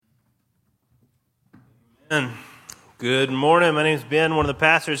And good morning. My name is Ben, one of the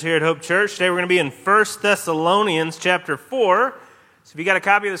pastors here at Hope Church. Today we're going to be in 1 Thessalonians chapter 4. So if you got a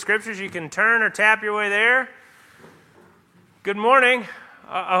copy of the scriptures, you can turn or tap your way there. Good morning.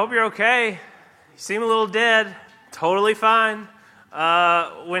 I hope you're okay. You seem a little dead. Totally fine.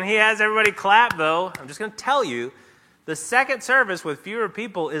 When he has everybody clap, though, I'm just going to tell you, the second service with fewer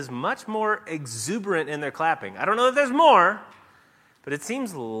people is much more exuberant in their clapping. I don't know if there's more, but it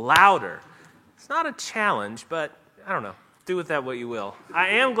seems louder. It's not a challenge, but I don't know. Do with that what you will. I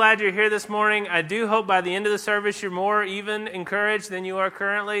am glad you're here this morning. I do hope by the end of the service you're more even encouraged than you are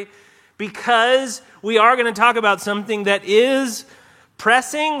currently, because we are going to talk about something that is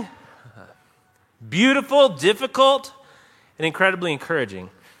pressing, beautiful, difficult, and incredibly encouraging.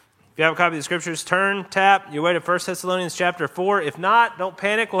 If you have a copy of the scriptures, turn, tap your way to 1 Thessalonians chapter 4. If not, don't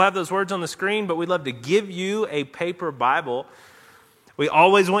panic. We'll have those words on the screen, but we'd love to give you a paper Bible. We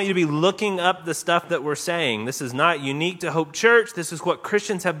always want you to be looking up the stuff that we're saying. This is not unique to Hope Church. This is what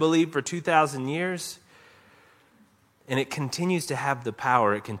Christians have believed for 2,000 years. And it continues to have the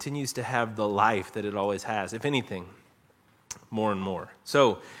power. It continues to have the life that it always has. If anything, more and more.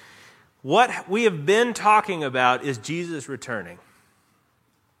 So, what we have been talking about is Jesus returning.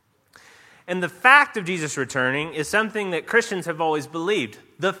 And the fact of Jesus returning is something that Christians have always believed.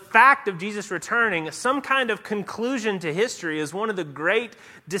 The fact of Jesus returning, some kind of conclusion to history, is one of the great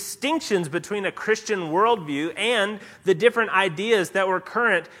distinctions between a Christian worldview and the different ideas that were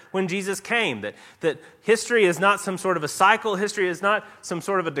current when Jesus came. That history is not some sort of a cycle, history is not some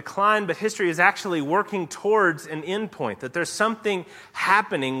sort of a decline, but history is actually working towards an end point. That there's something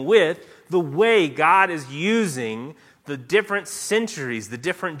happening with the way God is using the different centuries, the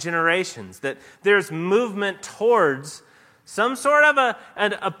different generations, that there's movement towards some sort of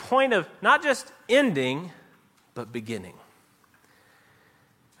a point of not just ending, but beginning.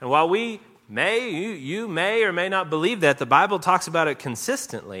 And while you may or may not believe that, the Bible talks about it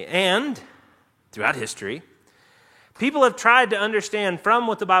consistently. And throughout history, people have tried to understand from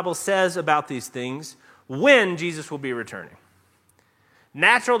what the Bible says about these things when Jesus will be returning.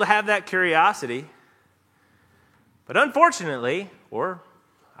 Natural to have that curiosity. But unfortunately, or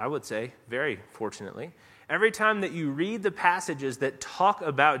I would say very fortunately, every time that you read the passages that talk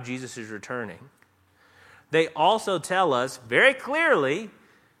about Jesus' returning, they also tell us very clearly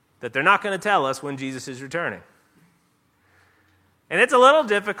that they're not going to tell us when Jesus is returning. And it's a little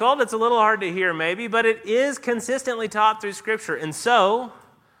difficult, it's a little hard to hear maybe, but it is consistently taught through Scripture. And so,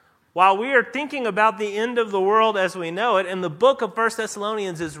 while we are thinking about the end of the world as we know it, and the book of 1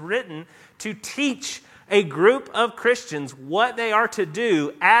 Thessalonians is written to teach a group of Christians what they are to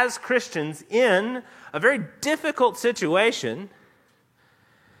do as Christians in a very difficult situation.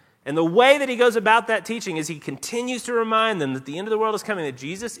 And the way that he goes about that teaching is he continues to remind them that the end of the world is coming, that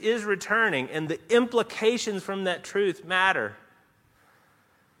Jesus is returning, and the implications from that truth matter.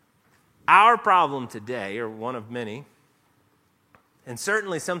 Our problem today, or one of many, and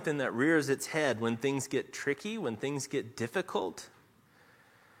certainly something that rears its head when things get tricky, when things get difficult,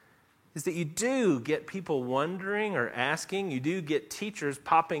 is that you do get people wondering or asking, you do get teachers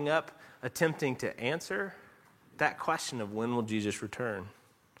popping up attempting to answer that question of when will Jesus return.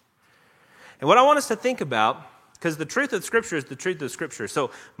 And what I want us to think about, because the truth of Scripture is the truth of Scripture,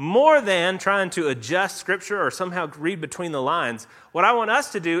 so more than trying to adjust Scripture or somehow read between the lines, what I want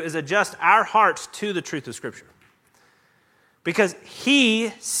us to do is adjust our hearts to the truth of Scripture. Because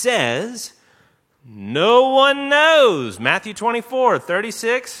he says, no one knows. Matthew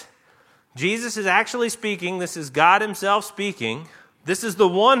 24:36. Jesus is actually speaking. This is God himself speaking. This is the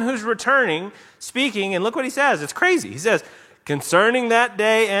one who's returning speaking. And look what he says. It's crazy. He says, concerning that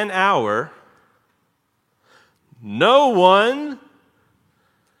day and hour, no one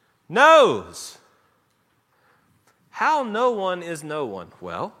knows. How no one is no one?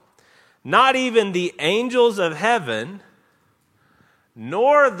 Well, not even the angels of heaven,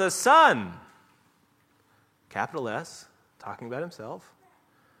 nor the Son, capital S, talking about himself,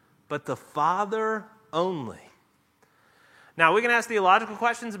 but the Father only. Now, we can ask theological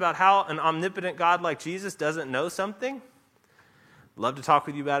questions about how an omnipotent God like Jesus doesn't know something. Love to talk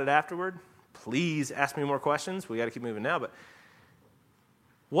with you about it afterward. Please ask me more questions. We got to keep moving now. But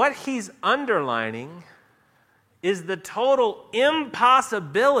what he's underlining is the total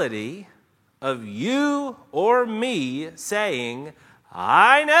impossibility of you or me saying,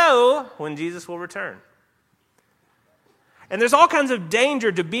 I know when Jesus will return. And there's all kinds of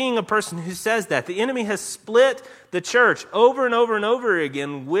danger to being a person who says that. The enemy has split the church over and over and over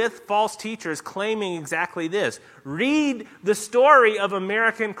again with false teachers claiming exactly this. Read the story of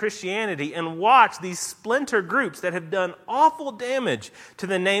American Christianity and watch these splinter groups that have done awful damage to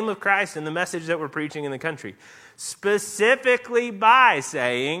the name of Christ and the message that we're preaching in the country. Specifically by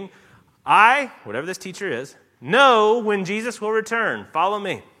saying, I, whatever this teacher is, know when Jesus will return. Follow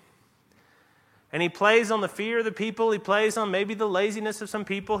me. And he plays on the fear of the people. He plays on maybe the laziness of some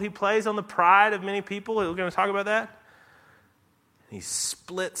people. He plays on the pride of many people. We're going to talk about that. He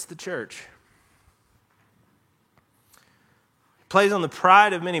splits the church. He plays on the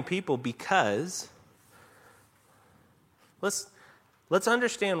pride of many people because let's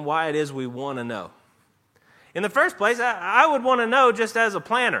understand why it is we want to know. In the first place, I would want to know just as a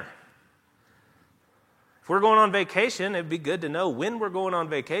planner. If we're going on vacation, it'd be good to know when we're going on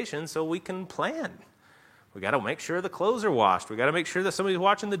vacation so we can plan. We got to make sure the clothes are washed. We got to make sure that somebody's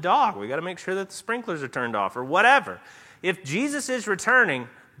watching the dog. We got to make sure that the sprinklers are turned off or whatever. If Jesus is returning,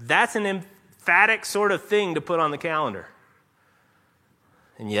 that's an emphatic sort of thing to put on the calendar.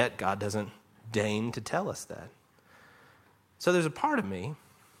 And yet, God doesn't deign to tell us that. So there's a part of me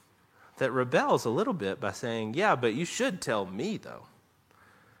that rebels a little bit by saying, yeah, but you should tell me, though.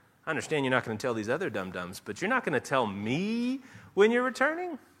 I understand you're not going to tell these other dum-dums, but you're not going to tell me when you're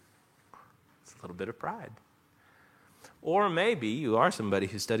returning? It's a little bit of pride. Or maybe you are somebody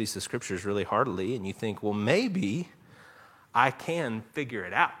who studies the scriptures really heartily and you think, well, maybe I can figure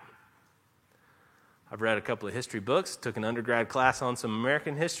it out. I've read a couple of history books, took an undergrad class on some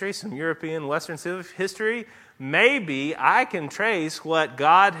American history, some European, Western civic history. Maybe I can trace what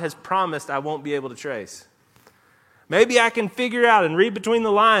God has promised I won't be able to trace. Maybe I can figure out and read between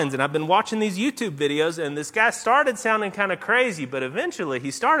the lines. And I've been watching these YouTube videos, and this guy started sounding kind of crazy, but eventually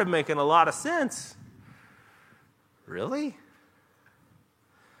he started making a lot of sense. Really?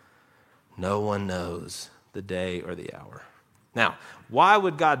 No one knows the day or the hour. Now, why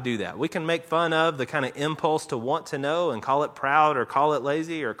would God do that? We can make fun of the kind of impulse to want to know and call it proud or call it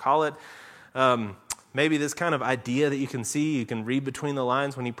lazy or call it maybe this kind of idea that you can see, you can read between the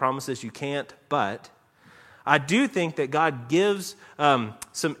lines when he promises you can't, but I do think that God gives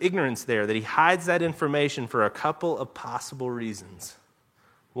some ignorance there, that he hides that information for a couple of possible reasons.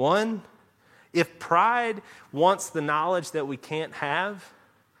 One, if pride wants the knowledge that we can't have,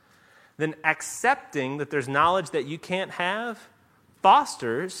 then accepting that there's knowledge that you can't have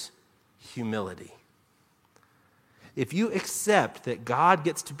fosters humility. If you accept that God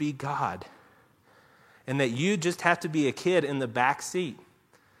gets to be God and that you just have to be a kid in the back seat,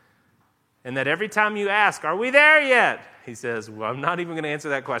 and that every time you ask, are we there yet? He says, well, I'm not even going to answer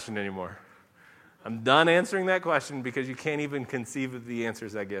that question anymore. I'm done answering that question because you can't even conceive of the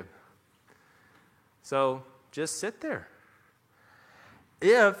answers I give. So just sit there.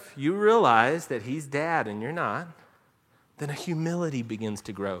 If you realize that he's dad and you're not, then a humility begins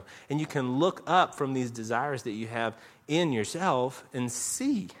to grow. And you can look up from these desires that you have in yourself and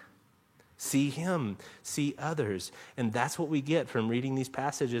see him, see others. And that's what we get from reading these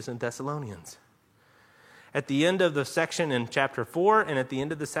passages in Thessalonians. At the end of the section in chapter 4 and at the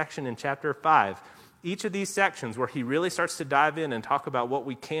end of the section in chapter 5, each of these sections where he really starts to dive in and talk about what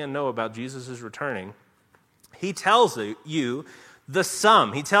we can know about Jesus' returning, he tells you the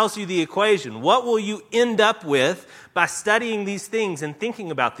sum. He tells you the equation. What will you end up with by studying these things and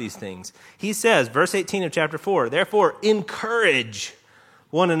thinking about these things? He says, verse 18 of chapter 4, therefore encourage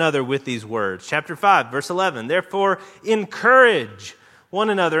one another with these words. Chapter 5, verse 11, therefore encourage one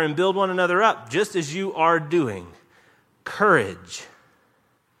another and build one another up, just as you are doing. Courage.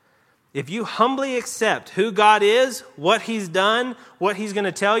 If you humbly accept who God is, what he's done, what he's going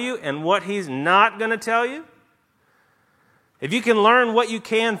to tell you, and what he's not going to tell you, if you can learn what you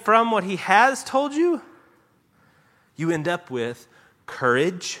can from what he has told you, you end up with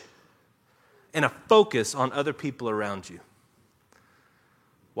courage and a focus on other people around you.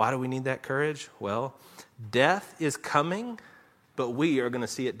 Why do we need that courage? Well, death is coming, but we are going to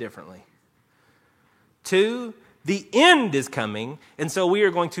see it differently. 2, the end is coming, and so we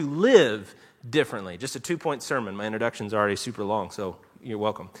are going to live differently. Just a 2-point sermon. My introduction's already super long, so you're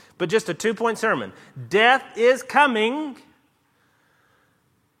welcome. But just a 2-point sermon. Death is coming,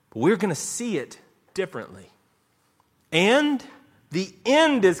 but we're going to see it differently. And the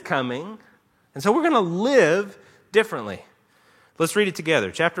end is coming, and so we're going to live differently. Let's read it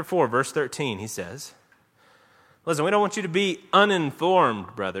together. Chapter 4, verse 13, he says, listen, we don't want you to be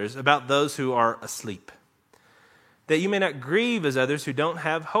uninformed, brothers, about those who are asleep, that you may not grieve as others who don't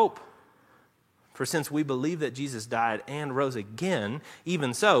have hope. For since we believe that Jesus died and rose again,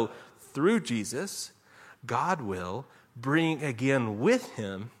 even so, through Jesus, God will bring again with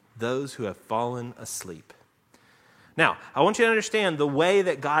him those who have fallen asleep. Now, I want you to understand the way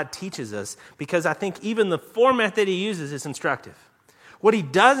that God teaches us, because I think even the format that he uses is instructive. What he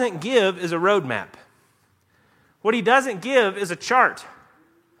doesn't give is a roadmap. What he doesn't give is a chart.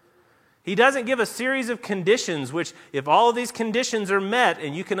 He doesn't give a series of conditions, which if all of these conditions are met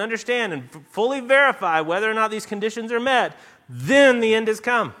and you can understand and fully verify whether or not these conditions are met, then the end has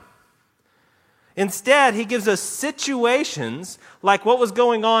come. Instead, he gives us situations like what was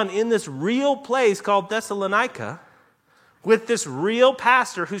going on in this real place called Thessalonica, with this real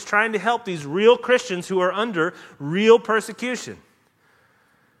pastor who's trying to help these real Christians who are under real persecution.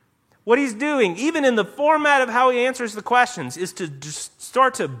 What he's doing, even in the format of how he answers the questions, is to just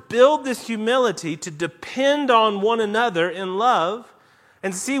start to build this humility to depend on one another in love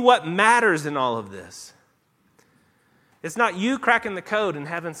and see what matters in all of this. It's not you cracking the code and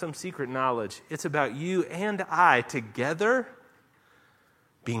having some secret knowledge. It's about you and I together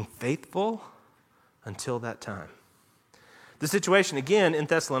being faithful until that time. The situation, again, in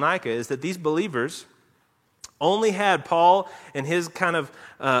Thessalonica is that these believers only had Paul and his kind of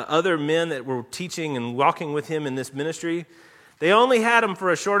other men that were teaching and walking with him in this ministry. They only had them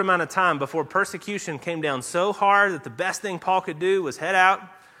for a short amount of time before persecution came down so hard that the best thing Paul could do was head out,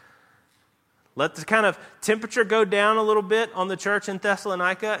 let the kind of temperature go down a little bit on the church in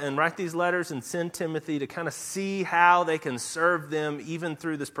Thessalonica, and write these letters and send Timothy to kind of see how they can serve them even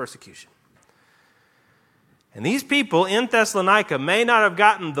through this persecution. And these people in Thessalonica may not have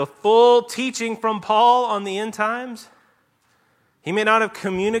gotten the full teaching from Paul on the end times. He may not have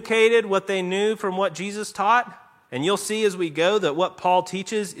communicated what they knew from what Jesus taught. And you'll see as we go that what Paul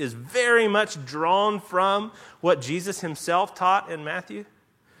teaches is very much drawn from what Jesus himself taught in Matthew.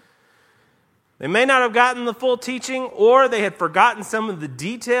 They may not have gotten the full teaching, or they had forgotten some of the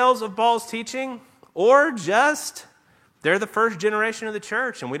details of Paul's teaching, or just they're the first generation of the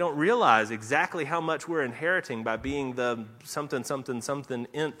church, and we don't realize exactly how much we're inheriting by being the something, something, something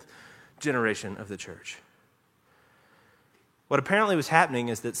nth generation of the church. What apparently was happening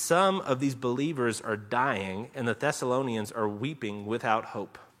is that some of these believers are dying, and the Thessalonians are weeping without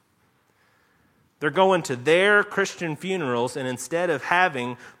hope. They're going to their Christian funerals, and instead of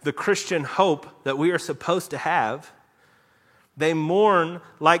having the Christian hope that we are supposed to have, they mourn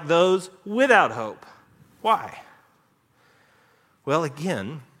like those without hope. Why? Well,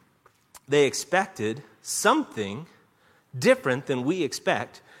 again, they expected something different than we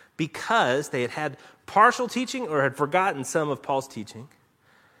expect because they had partial teaching or had forgotten some of Paul's teaching.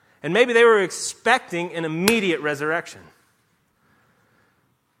 And maybe they were expecting an immediate resurrection.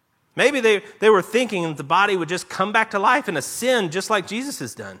 Maybe they were thinking that the body would just come back to life and ascend just like Jesus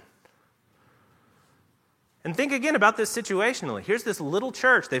has done. And think again about this situationally. Here's this little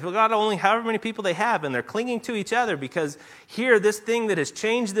church. They've got only however many people they have, and they're clinging to each other because here, this thing that has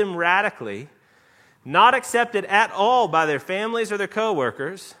changed them radically, not accepted at all by their families or their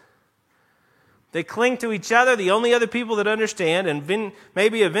coworkers. They cling to each other, the only other people that understand, and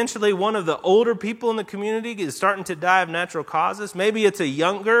maybe eventually one of the older people in the community is starting to die of natural causes. Maybe it's a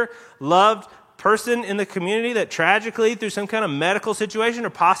younger, loved person in the community that tragically, through some kind of medical situation or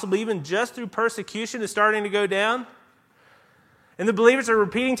possibly even just through persecution, is starting to go down. And the believers are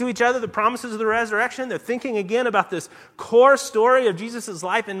repeating to each other the promises of the resurrection. They're thinking again about this core story of Jesus'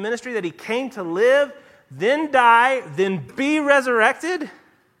 life and ministry, that he came to live, then die, then be resurrected.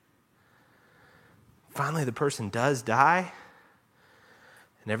 Finally, the person does die,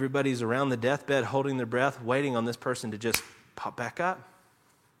 and everybody's around the deathbed holding their breath, waiting on this person to just pop back up.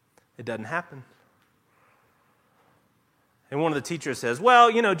 It doesn't happen. And one of the teachers says, well,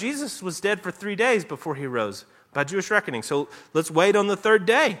 Jesus was dead for 3 days before he rose by Jewish reckoning, so let's wait on the third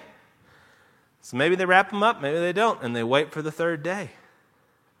day. So maybe they wrap him up, maybe they don't, and they wait for the third day.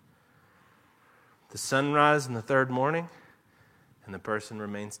 The sunrise in the third morning, and the person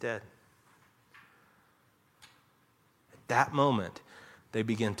remains dead. At that moment, they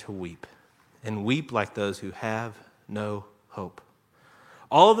begin to weep, and weep like those who have no hope.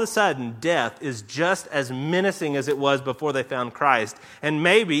 All of a sudden, death is just as menacing as it was before they found Christ, and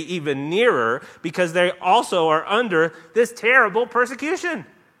maybe even nearer because they also are under this terrible persecution.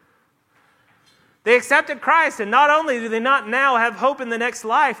 They accepted Christ, and not only do they not now have hope in the next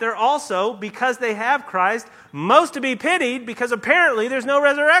life, they're also, because they have Christ, most to be pitied because apparently there's no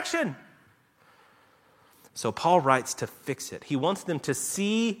resurrection. So Paul writes to fix it. He wants them to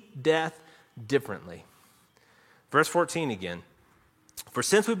see death differently. Verse 14 again. For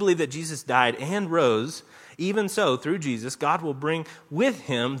since we believe that Jesus died and rose, even so, through Jesus, God will bring with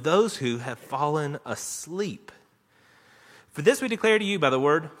him those who have fallen asleep. For this we declare to you by a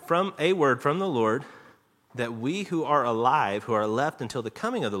word from the Lord, that we who are alive, who are left until the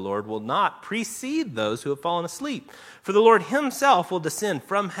coming of the Lord, will not precede those who have fallen asleep. For the Lord himself will descend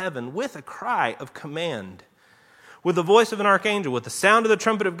from heaven with a cry of command, with the voice of an archangel, with the sound of the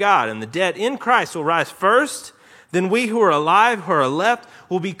trumpet of God, and the dead in Christ will rise first. Then we who are alive, who are left,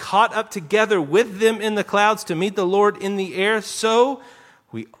 will be caught up together with them in the clouds to meet the Lord in the air. So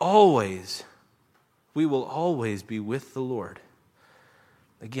we will always be with the Lord.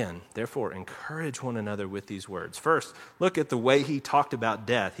 Again, therefore, encourage one another with these words. First, look at the way he talked about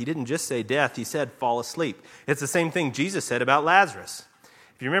death. He didn't just say death, he said fall asleep. It's the same thing Jesus said about Lazarus.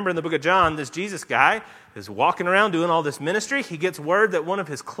 If you remember in the book of John, this Jesus guy is walking around doing all this ministry. He gets word that one of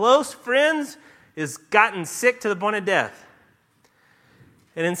his close friends is gotten sick to the point of death.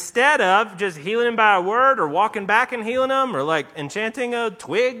 And instead of just healing him by a word or walking back and healing him or like enchanting a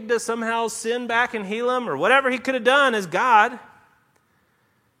twig to somehow send back and heal him or whatever he could have done as God,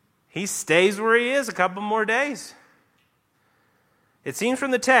 he stays where he is a couple more days. It seems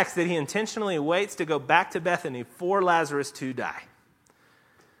from the text that he intentionally waits to go back to Bethany for Lazarus to die.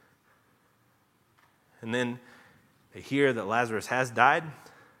 And then they hear that Lazarus has died.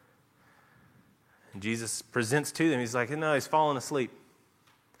 And Jesus presents to them. He's like, no, he's fallen asleep.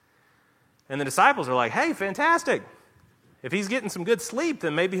 And the disciples are like, hey, fantastic. If he's getting some good sleep,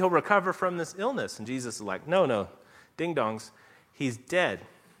 then maybe he'll recover from this illness. And Jesus is like, no, ding-dongs, he's dead.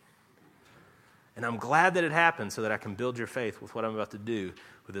 And I'm glad that it happened so that I can build your faith with what I'm about to do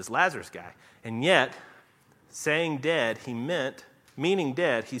with this Lazarus guy. And yet, saying dead, meaning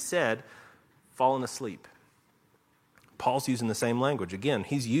dead, he said, fallen asleep. Paul's using the same language. Again,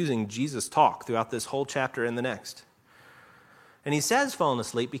 he's using Jesus' talk throughout this whole chapter and the next. And he says fallen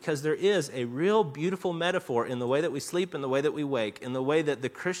asleep because there is a real beautiful metaphor in the way that we sleep and the way that we wake, in the way that the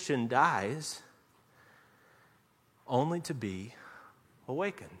Christian dies, only to be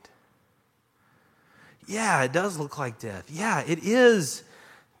awakened. Yeah, it does look like death. Yeah, it is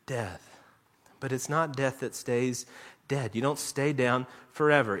death. But it's not death that stays dead. You don't stay down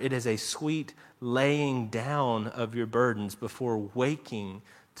forever. It is a sweet laying down of your burdens before waking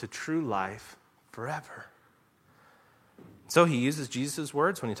to true life forever. So he uses Jesus'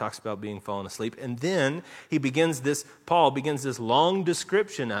 words when he talks about being fallen asleep. And then Paul begins this long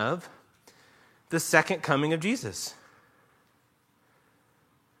description of the second coming of Jesus.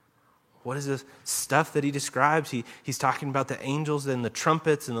 What is this stuff that he describes? He's talking about the angels and the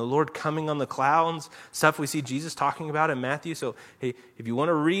trumpets and the Lord coming on the clouds, stuff we see Jesus talking about in Matthew. So hey, if you want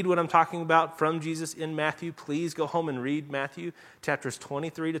to read what I'm talking about from Jesus in Matthew, please go home and read Matthew chapters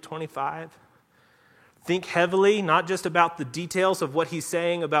 23 to 25. Think heavily, not just about the details of what he's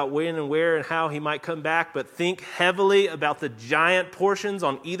saying about when and where and how he might come back, but think heavily about the giant portions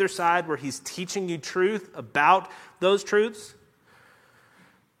on either side where he's teaching you truth about those truths.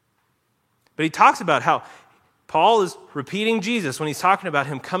 But he talks about how Paul is repeating Jesus when he's talking about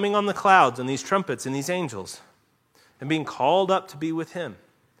him coming on the clouds and these trumpets and these angels and being called up to be with him.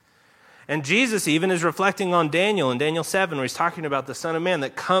 And Jesus even is reflecting on Daniel in Daniel 7 where he's talking about the Son of Man,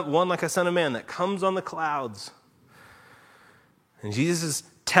 one like a Son of Man that comes on the clouds. And Jesus is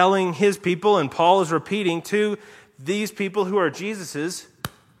telling his people, and Paul is repeating to these people who are Jesus's,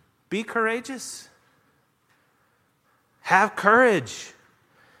 be courageous. Have courage.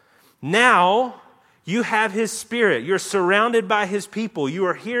 Now you have his Spirit. You're surrounded by his people. You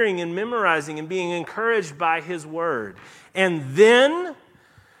are hearing and memorizing and being encouraged by his word. And then,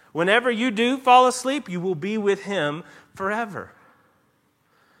 whenever you do fall asleep, you will be with him forever.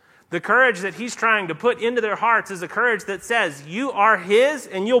 The courage that he's trying to put into their hearts is a courage that says, you are his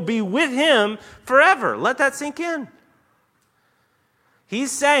and you'll be with him forever. Let that sink in.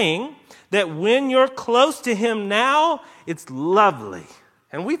 He's saying that when you're close to him now, it's lovely.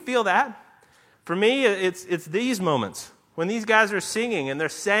 And we feel that. For me, it's these moments when these guys are singing and they're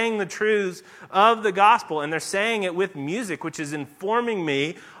saying the truths of the gospel and they're saying it with music, which is informing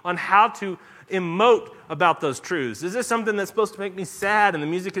me on how to emote about those truths. Is this something that's supposed to make me sad and the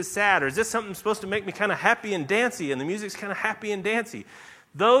music is sad? Or is this something supposed to make me kind of happy and dancy and the music's kind of happy and dancy?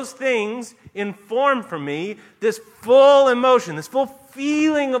 Those things inform for me this full emotion, this full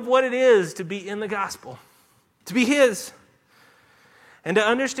feeling of what it is to be in the gospel, to be his. And to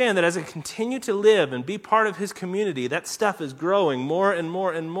understand that as I continue to live and be part of his community, that stuff is growing more and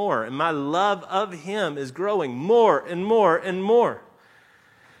more and more. And my love of him is growing more and more and more.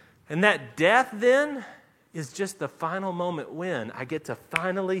 And that death then is just the final moment when I get to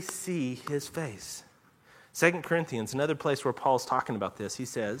finally see his face. 2 Corinthians, another place where Paul's talking about this, he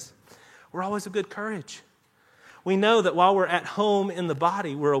says, we're always of good courage. We know that while we're at home in the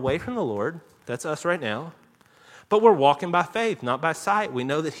body, we're away from the Lord. That's us right now. But we're walking by faith, not by sight. We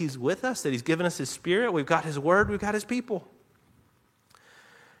know that he's with us, that he's given us his Spirit. We've got his word. We've got his people.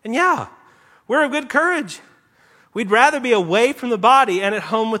 And yeah, we're of good courage. We'd rather be away from the body and at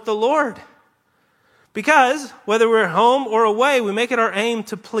home with the Lord. Because whether we're at home or away, we make it our aim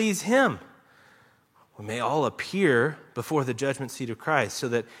to please him. We may all appear before the judgment seat of Christ so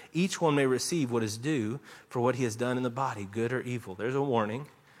that each one may receive what is due for what he has done in the body, good or evil. There's a warning.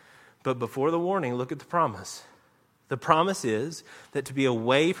 But before the warning, look at the promise. The promise is that to be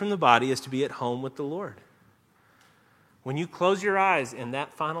away from the body is to be at home with the Lord. When you close your eyes in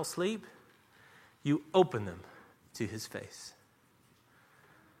that final sleep, you open them to his face.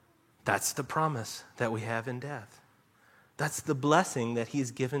 That's the promise that we have in death. That's the blessing that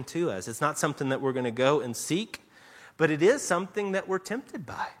he's given to us. It's not something that we're going to go and seek, but it is something that we're tempted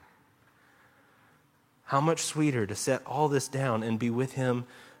by. How much sweeter to set all this down and be with him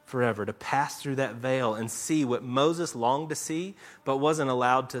forever, to pass through that veil and see what Moses longed to see but wasn't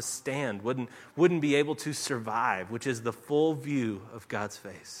allowed to stand, wouldn't be able to survive, which is the full view of God's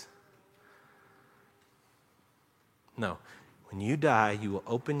face. No, when you die, you will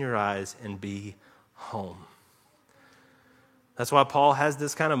open your eyes and be home. That's why Paul has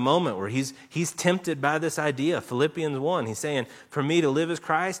this kind of moment where he's tempted by this idea. Philippians 1, he's saying, for me to live is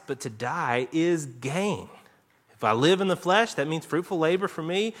Christ, but to die is gain. If I live in the flesh, that means fruitful labor for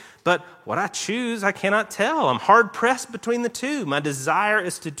me. But what I choose, I cannot tell. I'm hard-pressed between the two. My desire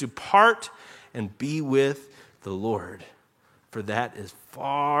is to depart and be with the Lord, for that is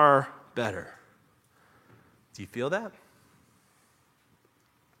far better. Do you feel that?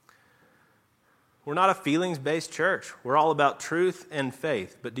 We're not a feelings-based church. We're all about truth and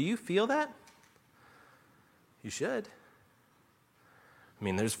faith. But do you feel that? You should. I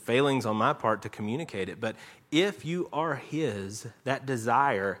mean, there's failings on my part to communicate it, but if you are his, that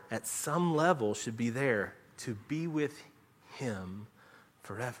desire at some level should be there to be with him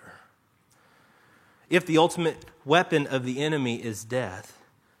forever. If the ultimate weapon of the enemy is death,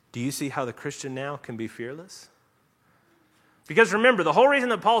 do you see how the Christian now can be fearless? Because remember, the whole reason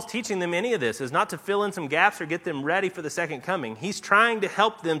that Paul's teaching them any of this is not to fill in some gaps or get them ready for the second coming. He's trying to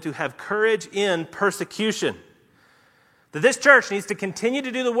help them to have courage in persecution. That this church needs to continue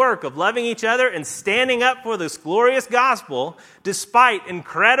to do the work of loving each other and standing up for this glorious gospel despite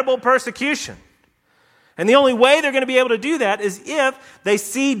incredible persecution. And the only way they're going to be able to do that is if they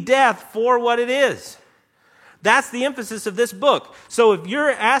see death for what it is. That's the emphasis of this book. So if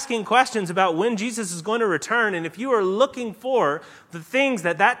you're asking questions about when Jesus is going to return, and if you are looking for the things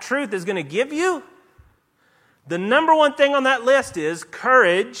that truth is going to give you, the number one thing on that list is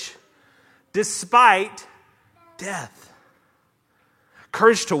courage despite death.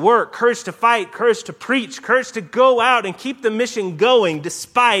 Courage to work, courage to fight, courage to preach, courage to go out and keep the mission going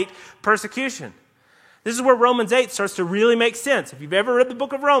despite persecution. This is where Romans 8 starts to really make sense. If you've ever read the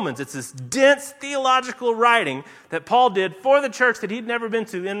book of Romans, it's this dense theological writing that Paul did for the church that he'd never been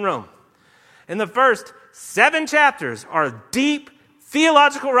to in Rome. And the first 7 chapters are deep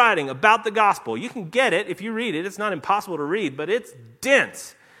theological writing about the gospel. You can get it if you read it. It's not impossible to read, but it's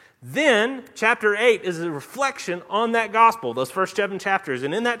dense. Then, chapter 8 is a reflection on that gospel, those first 7 chapters.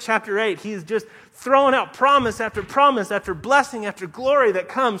 And in that chapter 8, he's just throwing out promise after blessing after glory that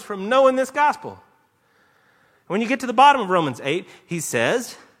comes from knowing this gospel. When you get to the bottom of Romans 8, he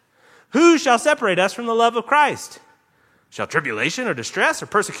says, who shall separate us from the love of Christ? Shall tribulation or distress or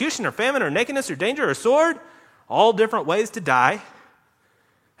persecution or famine or nakedness or danger or sword? All different ways to die.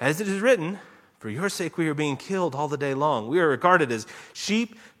 As it is written, for your sake we are being killed all the day long. We are regarded as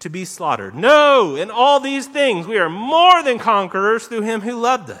sheep to be slaughtered. No, in all these things we are more than conquerors through him who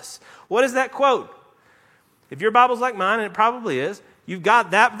loved us. What is that quote? If your Bible's like mine, and it probably is, you've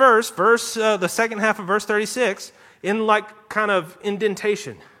got that verse, the second half of verse 36, in like kind of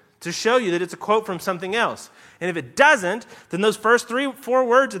indentation to show you that it's a quote from something else. And if it doesn't, then those first 3-4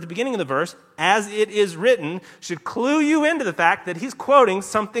 words at the beginning of the verse, as it is written, should clue you into the fact that he's quoting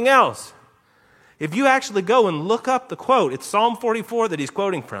something else. If you actually go and look up the quote, it's Psalm 44 that he's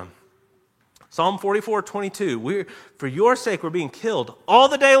quoting from. Psalm 44:22. For your sake we're being killed all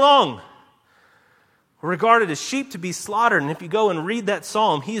the day long. We're regarded as sheep to be slaughtered. And if you go and read that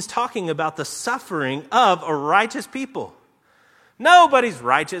psalm, he is talking about the suffering of a righteous people. Nobody's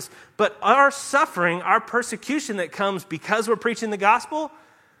righteous, but our suffering, our persecution that comes because we're preaching the gospel,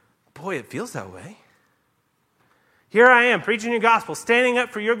 boy, it feels that way. Here I am preaching your gospel, standing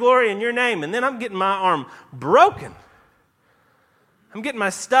up for your glory and your name, and then I'm getting my arm broken. I'm getting my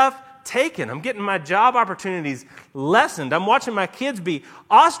stuff taken. I'm getting my job opportunities lessened. I'm watching my kids be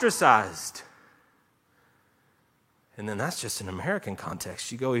ostracized. And then that's just an American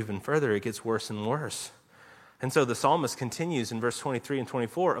context. You go even further, it gets worse and worse. And so the psalmist continues in verse 23 and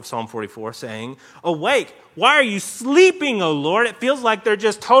 24 of Psalm 44 saying, "Awake, why are you sleeping, O Lord? It feels like they're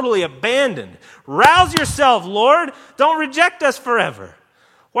just totally abandoned. Rouse yourself, Lord. Don't reject us forever.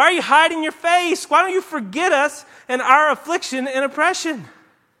 Why are you hiding your face? Why don't you forget us and our affliction and oppression?"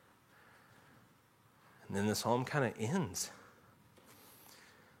 And then the psalm kind of ends.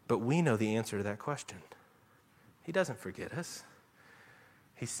 But we know the answer to that question. He doesn't forget us.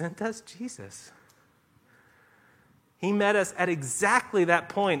 He sent us Jesus. He met us at exactly that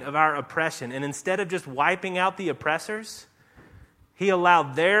point of our oppression. And instead of just wiping out the oppressors, he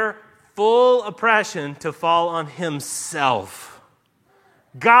allowed their full oppression to fall on himself.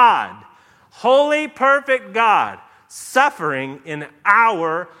 God, holy, perfect God, suffering in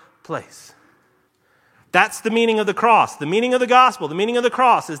our place. That's the meaning of the cross. The meaning of the gospel, the meaning of the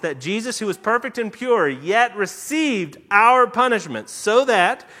cross is that Jesus, who was perfect and pure, yet received our punishment so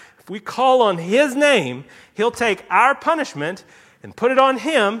that if we call on his name, he'll take our punishment and put it on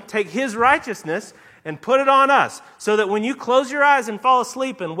him, take his righteousness and put it on us, so that when you close your eyes and fall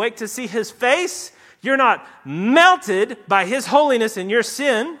asleep and wake to see his face, you're not melted by his holiness and your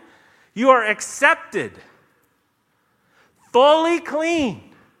sin. You are accepted, fully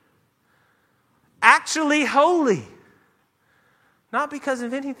clean, actually holy, not because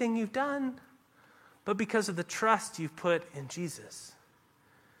of anything you've done, but because of the trust you've put in Jesus.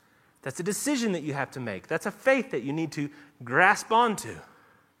 That's a decision that you have to make. That's a faith that you need to grasp onto.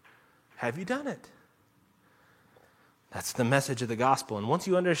 Have you done it? That's the message of the gospel. And once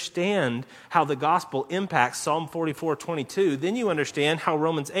you understand how the gospel impacts Psalm 44:22, then you understand how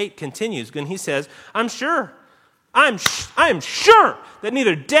Romans 8 continues when he says, I am sure that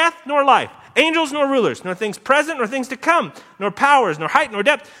neither death nor life, angels nor rulers, nor things present nor things to come, nor powers, nor height, nor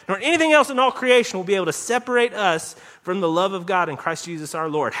depth, nor anything else in all creation will be able to separate us from the love of God in Christ Jesus our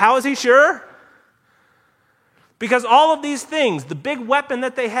Lord. How is he sure? Because all of these things, the big weapon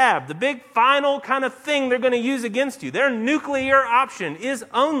that they have, the big final kind of thing they're going to use against you, their nuclear option is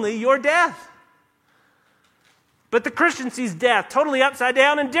only your death. But the Christian sees death totally upside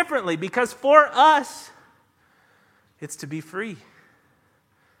down and differently, because for us, it's to be free.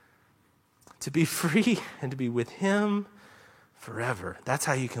 To be free and to be with him forever. That's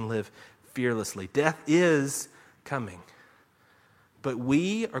how you can live fearlessly. Death is coming, but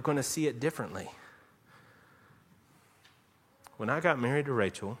we are going to see it differently. When I got married to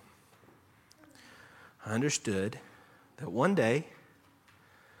Rachel, I understood that one day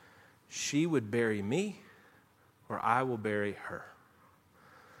she would bury me or I will bury her.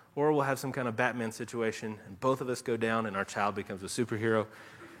 Or we'll have some kind of Batman situation and both of us go down and our child becomes a superhero.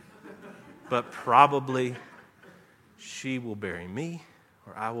 But probably she will bury me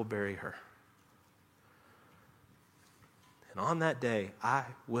or I will bury her. And on that day, I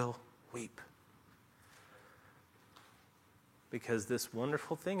will weep. Because this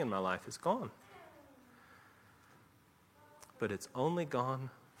wonderful thing in my life is gone. But it's only gone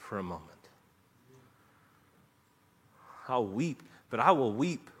for a moment. I'll weep, but I will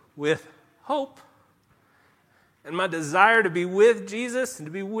weep with hope. And my desire to be with Jesus and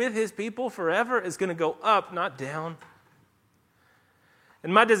to be with his people forever is going to go up, not down.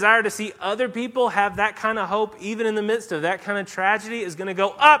 And my desire to see other people have that kind of hope, even in the midst of that kind of tragedy, is going to go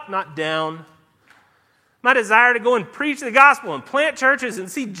up, not down. My desire to go and preach the gospel and plant churches and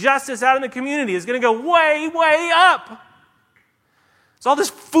see justice out in the community is going to go way, way up. It's all this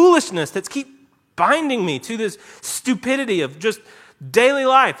foolishness that's keep binding me to this stupidity of just daily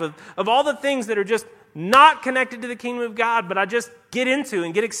life, of all the things that are just not connected to the kingdom of God, but I just get into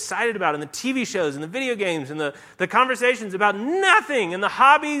and get excited about, and the TV shows and the video games and the conversations about nothing, and the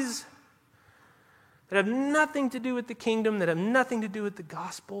hobbies that have nothing to do with the kingdom, that have nothing to do with the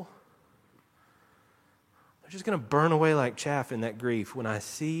gospel. They're just going to burn away like chaff in that grief when I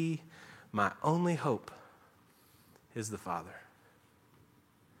see my only hope is the Father.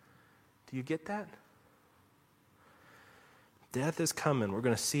 Do you get that? Death is coming. We're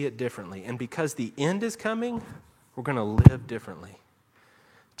going to see it differently. And because the end is coming, we're going to live differently.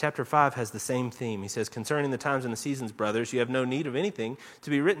 Chapter 5 has the same theme. He says, concerning the times and the seasons, brothers, you have no need of anything to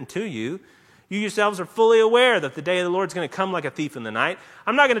be written to you. You yourselves are fully aware that the day of the Lord is going to come like a thief in the night.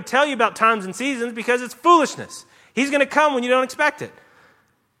 I'm not going to tell you about times and seasons because it's foolishness. He's going to come when you don't expect it.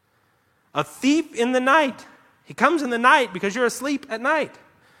 A thief in the night. He comes in the night because you're asleep at night.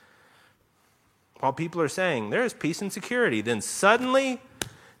 While people are saying, there is peace and security, then suddenly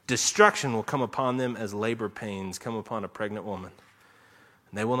destruction will come upon them as labor pains come upon a pregnant woman.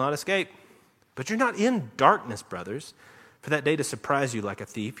 And they will not escape. But you're not in darkness, brothers, for that day to surprise you like a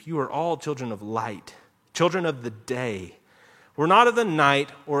thief. You are all children of light, children of the day. We're not of the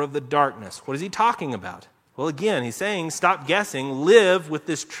night or of the darkness. What is he talking about? Well, again, he's saying, stop guessing, live with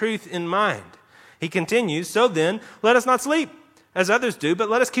this truth in mind. He continues, so then, let us not sleep as others do,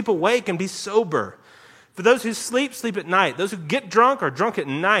 but let us keep awake and be sober. For those who sleep, sleep at night. Those who get drunk are drunk at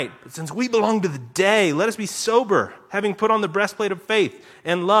night. But since we belong to the day, let us be sober, having put on the breastplate of faith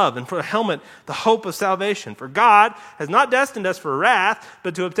and love, and for a helmet, the hope of salvation. For God has not destined us for wrath,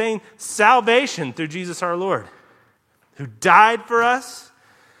 but to obtain salvation through Jesus our Lord, who died for us,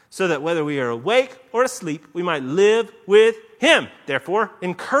 so that whether we are awake or asleep, we might live with him. Therefore,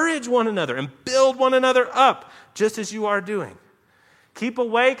 encourage one another and build one another up, just as you are doing. Keep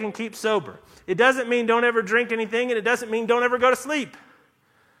awake and keep sober. It doesn't mean don't ever drink anything, and it doesn't mean don't ever go to sleep.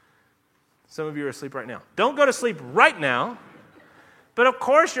 Some of you are asleep right now. Don't go to sleep right now, but of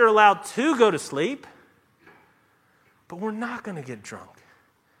course you're allowed to go to sleep, but we're not going to get drunk.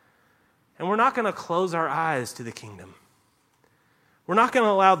 And we're not going to close our eyes to the kingdom. We're not going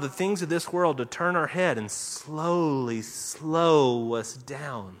to allow the things of this world to turn our head and slowly slow us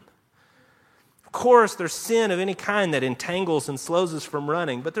down. Of course, there's sin of any kind that entangles and slows us from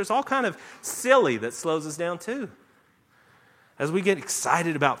running, but there's all kind of silly that slows us down too. As we get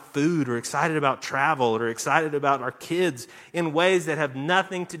excited about food or excited about travel or excited about our kids in ways that have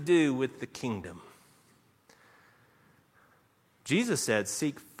nothing to do with the kingdom. Jesus said,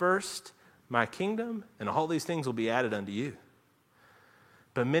 seek first my kingdom, and all these things will be added unto you.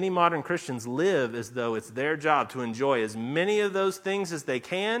 But many modern Christians live as though it's their job to enjoy as many of those things as they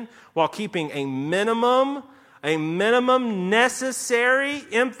can while keeping a minimum necessary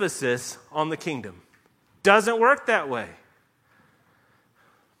emphasis on the kingdom. Doesn't work that way.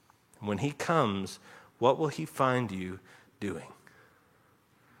 When he comes, what will he find you doing?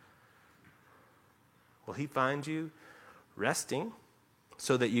 Will he find you resting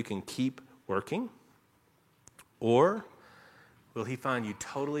so that you can keep working? Or will he find you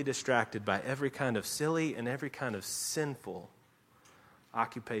totally distracted by every kind of silly and every kind of sinful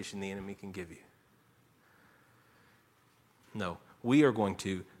occupation the enemy can give you? No, we are going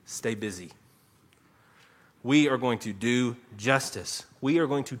to stay busy. We are going to do justice. We are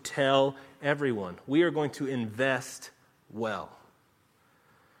going to tell everyone. We are going to invest well.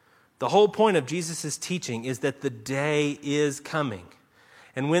 The whole point of Jesus' teaching is that the day is coming.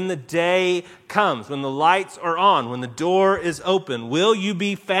 And when the day comes, when the lights are on, when the door is open, will you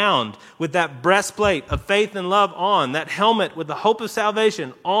be found with that breastplate of faith and love on, that helmet with the hope of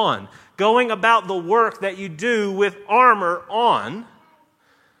salvation on, going about the work that you do with armor on?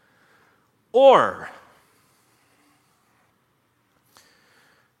 Or,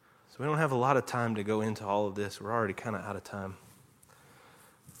 so we don't have a lot of time to go into all of this. We're already kind of out of time.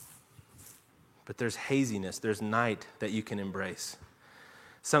 But there's haziness, there's night that you can embrace.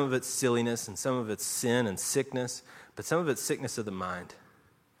 Some of it's silliness and some of it's sin and sickness, but some of it's sickness of the mind.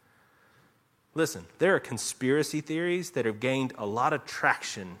 Listen, there are conspiracy theories that have gained a lot of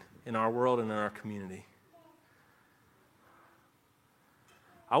traction in our world and in our community.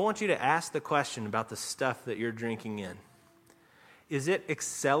 I want you to ask the question about the stuff that you're drinking in. Is it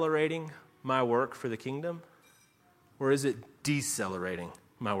accelerating my work for the kingdom? Or is it decelerating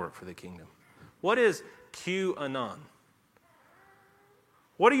my work for the kingdom? What is QAnon?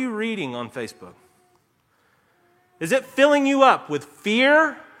 What are you reading on Facebook? Is it filling you up with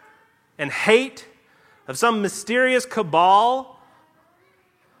fear and hate of some mysterious cabal?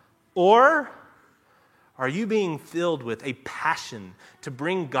 Or are you being filled with a passion to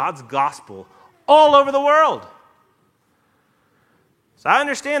bring God's gospel all over the world? So I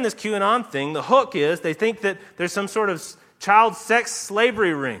understand this QAnon thing. The hook is they think that there's some sort of child sex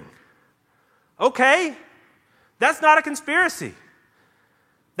slavery ring. Okay, that's not a conspiracy.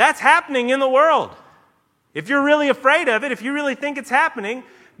 That's happening in the world. If you're really afraid of it, if you really think it's happening,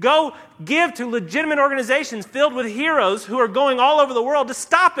 go give to legitimate organizations filled with heroes who are going all over the world to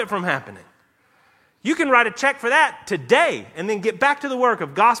stop it from happening. You can write a check for that today and then get back to the work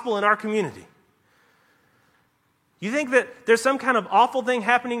of gospel in our community. You think that there's some kind of awful thing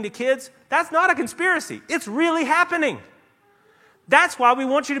happening to kids? That's not a conspiracy. It's really happening. That's why we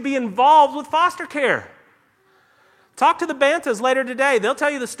want you to be involved with foster care. Talk to the Bantas later today. They'll tell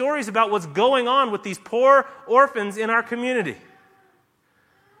you the stories about what's going on with these poor orphans in our community.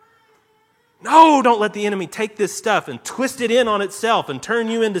 No, don't let the enemy take this stuff and twist it in on itself and turn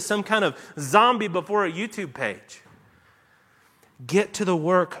you into some kind of zombie before a YouTube page. Get to the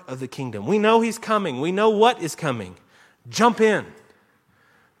work of the kingdom. We know he's coming. We know what is coming. Jump in.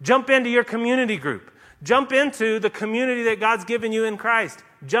 Jump into your community group. Jump into the community that God's given you in Christ.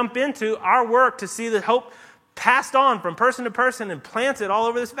 Jump into our work to see the hope passed on from person to person and planted all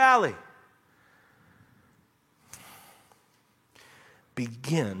over this valley.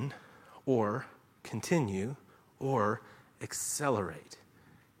 Begin or continue or accelerate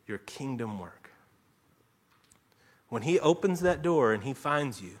your kingdom work. When he opens that door and he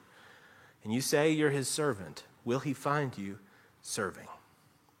finds you, and you say you're his servant, will he find you serving?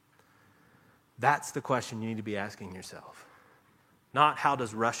 That's the question you need to be asking yourself. Not how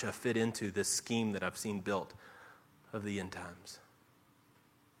does Russia fit into this scheme that I've seen built of the end times.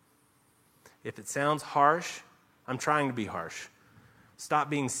 If it sounds harsh, I'm trying to be harsh. Stop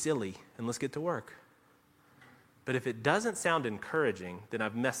being silly and let's get to work. But if it doesn't sound encouraging, then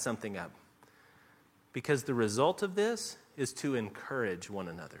I've messed something up. Because the result of this is to encourage one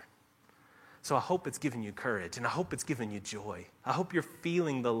another. So I hope it's giving you courage, and I hope it's giving you joy. I hope you're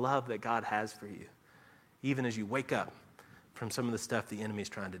feeling the love that God has for you, even as you wake up from some of the stuff the enemy's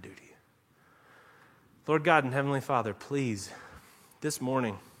trying to do to you. Lord God and Heavenly Father, please, this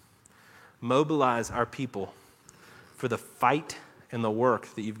morning, mobilize our people for the fight and the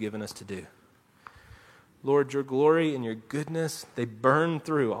work that you've given us to do. Lord, your glory and your goodness, they burn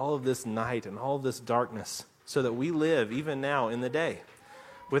through all of this night and all of this darkness so that we live even now in the day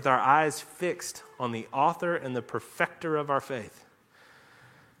with our eyes fixed on the author and the perfecter of our faith.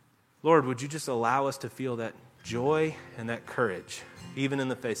 Lord, would you just allow us to feel that joy and that courage, even in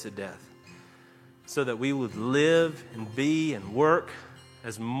the face of death, so that we would live and be and work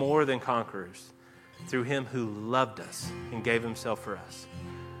as more than conquerors through him who loved us and gave himself for us.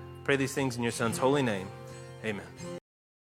 Pray these things in your Son's holy name. Amen.